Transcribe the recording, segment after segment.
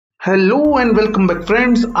Hello and welcome back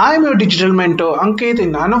friends. I am your digital mentor Ankit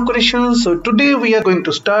in Aanav Creations. So today we are going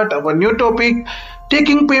to start our new topic,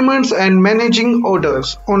 taking payments and managing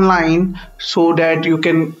orders online so that you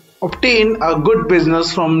can obtain a good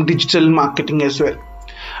business from digital marketing as well.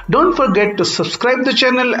 Don't forget to subscribe the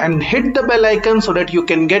channel and hit the bell icon so that you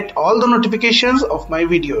can get all the notifications of my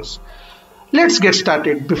videos. Let's get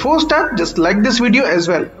started. Before start, just like this video as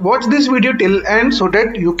well. Watch this video till end so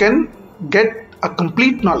that you can get a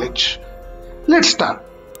complete knowledge. Let's start.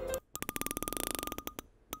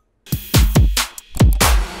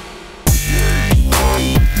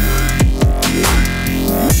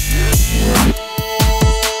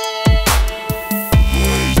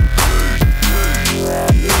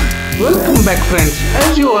 Welcome back friends.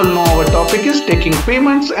 As you all know, our topic is taking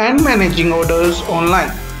payments and managing orders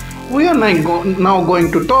online. We are now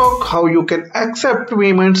going to talk how you can accept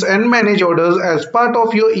payments and manage orders as part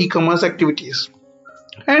of your e-commerce activities.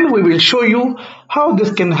 And we will show you how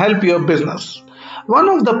this can help your business. One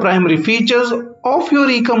of the primary features of your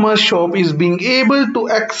e-commerce shop is being able to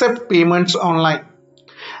accept payments online.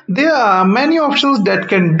 There are many options that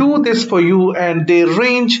can do this for you, and they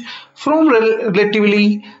range from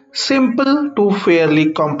relatively simple to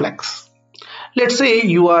fairly complex. Let's say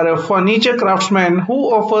you are a furniture craftsman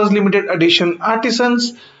who offers limited edition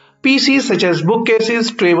artisans pieces such as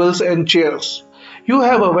bookcases, tables and chairs. You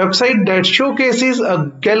have a website that showcases a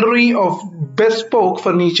gallery of bespoke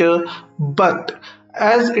furniture, but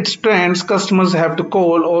as it trends, customers have to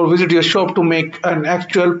call or visit your shop to make an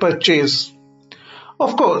actual purchase.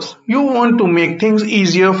 Of course, you want to make things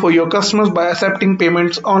easier for your customers by accepting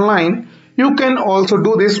payments online. You can also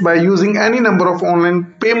do this by using any number of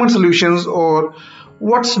online payment solutions or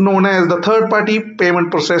what's known as the third-party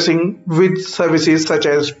payment processing with services such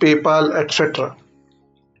as PayPal, etc.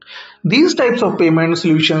 These types of payment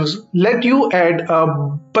solutions let you add a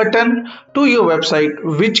button to your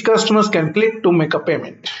website which customers can click to make a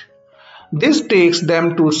payment. This takes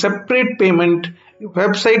them to a separate payment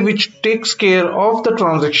website which takes care of the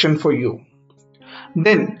transaction for you.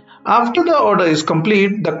 Then, after the order is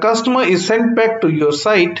complete, the customer is sent back to your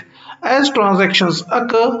site. As transactions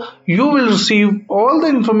occur, you will receive all the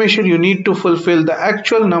information you need to fulfill the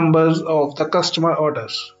actual numbers of the customer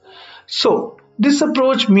orders. So, this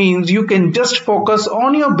approach means you can just focus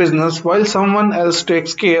on your business while someone else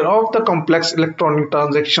takes care of the complex electronic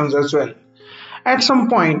transactions as well. At some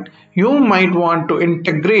point, you might want to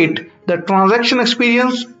integrate the transaction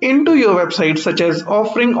experience into your website, such as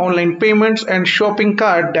offering online payments and shopping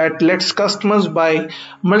cart that lets customers buy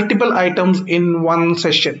multiple items in one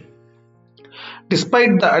session.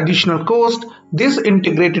 Despite the additional cost, this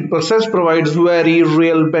integrated process provides very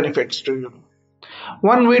real benefits to you.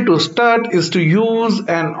 One way to start is to use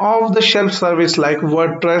an off-the-shelf service like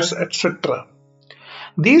WordPress, etc.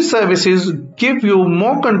 These services give you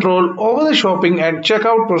more control over the shopping and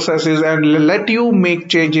checkout processes and let you make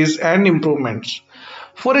changes and improvements.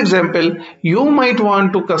 For example, you might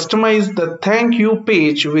want to customize the thank you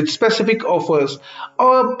page with specific offers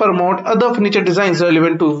or promote other furniture designs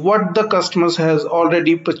relevant to what the customer has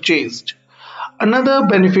already purchased. Another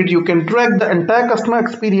benefit, you can track the entire customer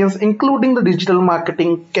experience, including the digital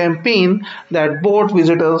marketing campaign that brought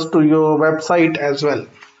visitors to your website as well.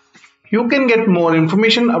 You can get more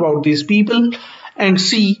information about these people and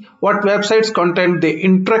see what websites content they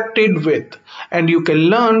interacted with, and you can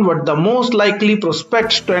learn what the most likely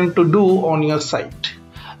prospects tend to do on your site.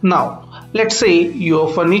 Now, let's say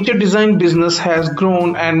your furniture design business has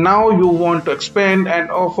grown and now you want to expand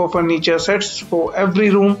and offer furniture sets for every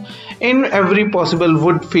room in every possible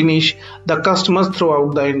wood finish the customers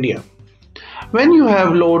throughout the India. When you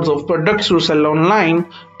have loads of products to sell online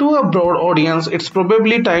to a broad audience, it's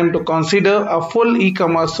probably time to consider a full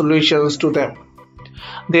e-commerce solutions to them.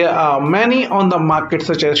 There are many on the market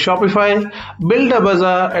such as Shopify,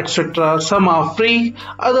 Build-A-Bazaar, etc. Some are free,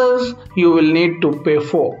 others you will need to pay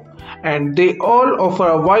for. And they all offer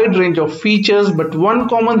a wide range of features, but one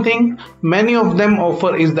common thing many of them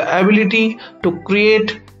offer is the ability to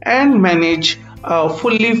create and manage a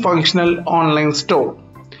fully functional online store.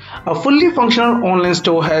 A fully functional online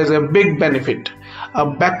store has a big benefit, a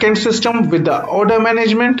backend system with the order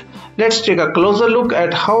management. Let's take a closer look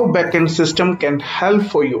at how backend system can help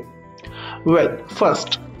for you. Well,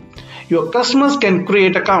 first, your customers can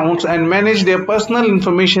create accounts and manage their personal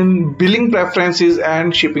information, billing preferences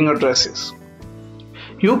and shipping addresses.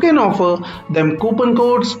 You can offer them coupon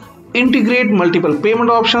codes, integrate multiple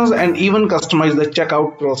payment options and even customize the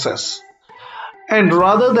checkout process. And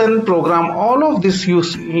rather than program all of this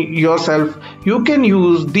yourself, you can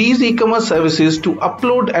use these e-commerce services to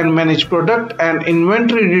upload and manage product and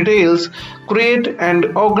inventory details, create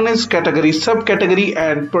and organize category, subcategory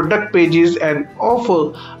and product pages, and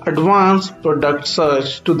offer advanced product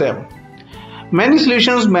search to them. Many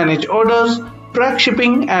solutions manage orders, track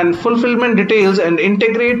shipping and fulfillment details, and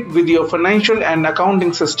integrate with your financial and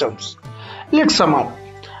accounting systems. Let's sum up.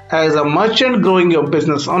 As a merchant growing your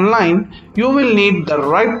business online, you will need the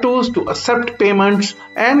right tools to accept payments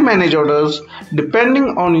and manage orders.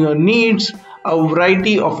 Depending on your needs, a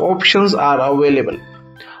variety of options are available.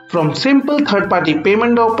 From simple third-party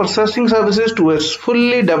payment or processing services to a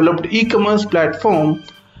fully developed e-commerce platform,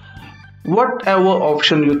 whatever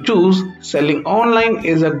option you choose, selling online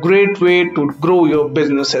is a great way to grow your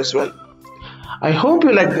business as well. I hope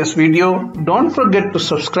you like this video. Don't forget to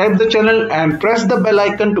subscribe the channel and press the bell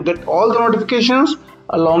icon to get all the notifications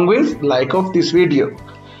along with like of this video.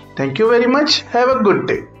 Thank you very much. Have a good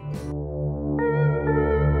day.